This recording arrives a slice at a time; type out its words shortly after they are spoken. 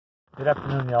Good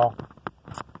afternoon, y'all.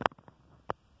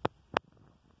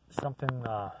 Something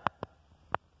the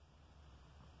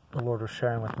Lord was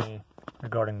sharing with me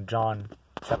regarding John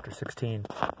chapter 16,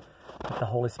 that the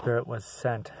Holy Spirit was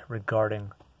sent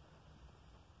regarding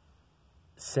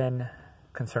sin,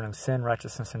 concerning sin,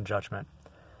 righteousness, and judgment.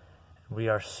 We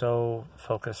are so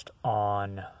focused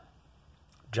on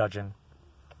judging,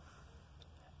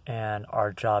 and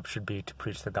our job should be to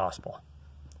preach the gospel.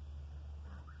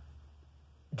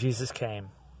 Jesus came.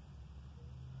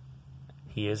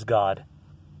 He is God.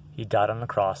 He died on the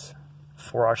cross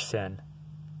for our sin,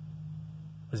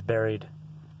 was buried.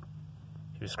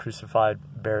 He was crucified,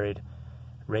 buried,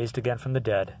 raised again from the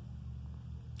dead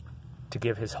to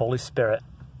give his Holy Spirit,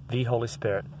 the Holy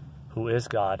Spirit, who is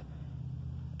God,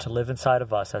 to live inside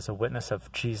of us as a witness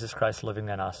of Jesus Christ living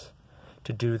in us,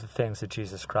 to do the things that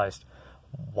Jesus Christ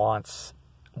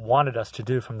wanted us to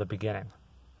do from the beginning.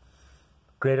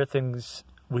 Greater things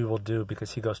we will do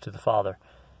because he goes to the Father.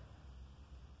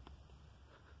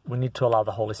 We need to allow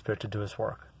the Holy Spirit to do his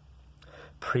work.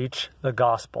 Preach the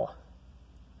gospel.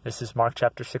 This is Mark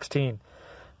chapter 16.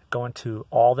 Going to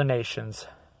all the nations,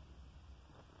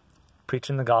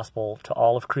 preaching the gospel to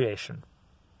all of creation.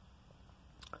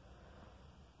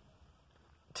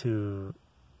 To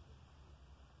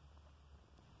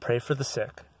pray for the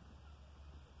sick,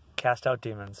 cast out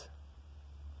demons,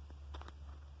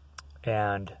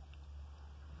 and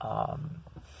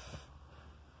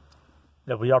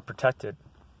that we are protected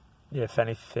if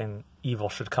anything evil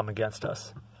should come against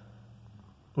us.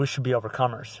 We should be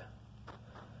overcomers.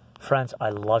 Friends, I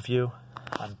love you.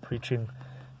 I'm preaching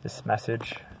this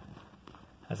message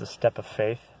as a step of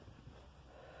faith.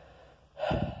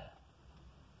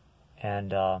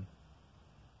 And I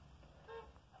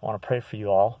want to pray for you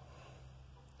all.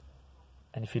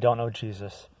 And if you don't know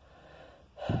Jesus,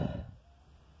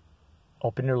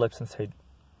 open your lips and say,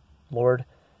 Lord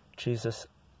Jesus,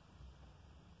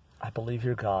 I believe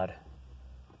you're God.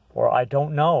 Or I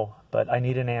don't know, but I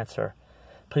need an answer.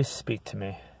 Please speak to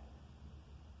me.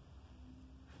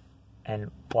 And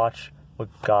watch what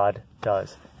God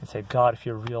does. And say, God, if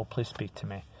you're real, please speak to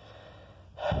me.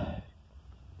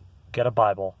 Get a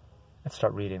Bible and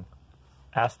start reading.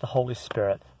 Ask the Holy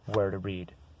Spirit where to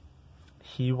read.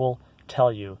 He will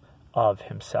tell you of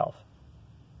himself.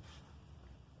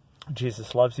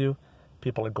 Jesus loves you.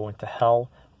 People are going to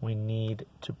hell. We need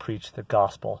to preach the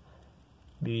gospel.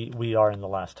 We are in the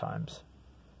last times.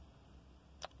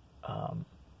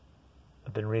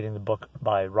 I've been reading the book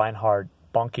by Reinhard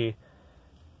Bonnke,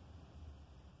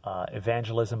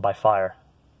 Evangelism by Fire.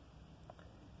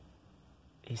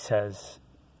 He says,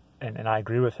 and I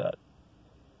agree with it,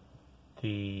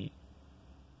 the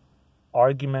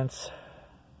arguments,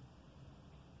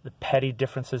 the petty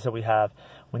differences that we have,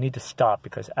 we need to stop,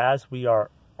 because as we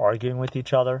are arguing with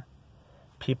each other,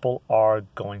 people are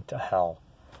going to hell.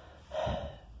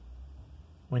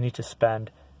 We need to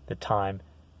spend the time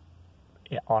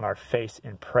on our face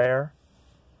in prayer,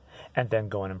 and then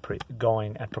going and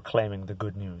proclaiming the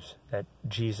good news that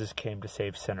Jesus came to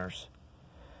save sinners.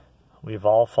 We've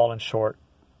all fallen short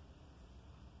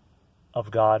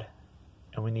of God,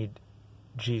 and we need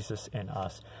Jesus in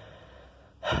us.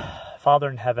 Father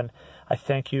in heaven, I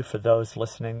thank you for those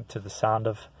listening to the sound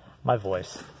of my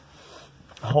voice.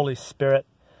 Holy Spirit,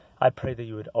 I pray that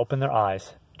you would open their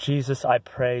eyes. Jesus, I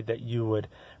pray that you would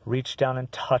reach down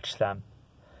and touch them.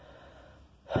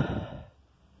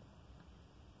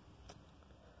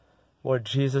 Lord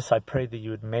Jesus, I pray that you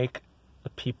would make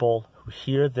the people who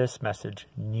hear this message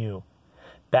new.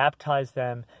 Baptize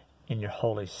them in your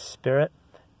Holy Spirit.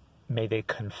 May they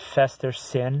confess their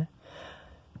sin.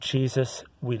 Jesus,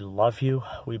 we love you,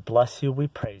 we bless you, we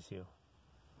praise you.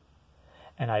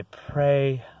 And I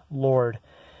pray, Lord,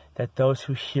 that those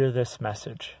who hear this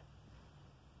message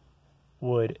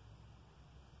would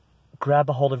grab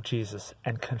a hold of Jesus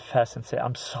and confess and say,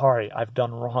 I'm sorry, I've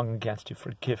done wrong against you,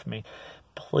 forgive me.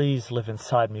 Please live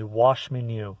inside me, wash me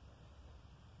new,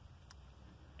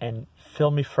 and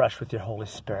fill me fresh with your Holy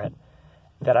Spirit,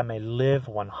 that I may live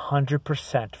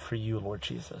 100% for you, Lord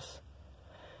Jesus.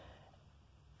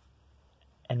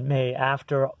 And may,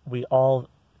 after we all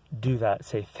do that,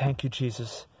 say, thank you,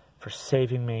 Jesus, for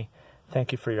saving me.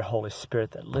 Thank you for your Holy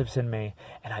Spirit that lives in me.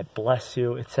 And I bless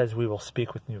you. It says we will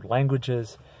speak with new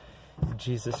languages. In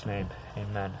Jesus' name,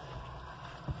 amen.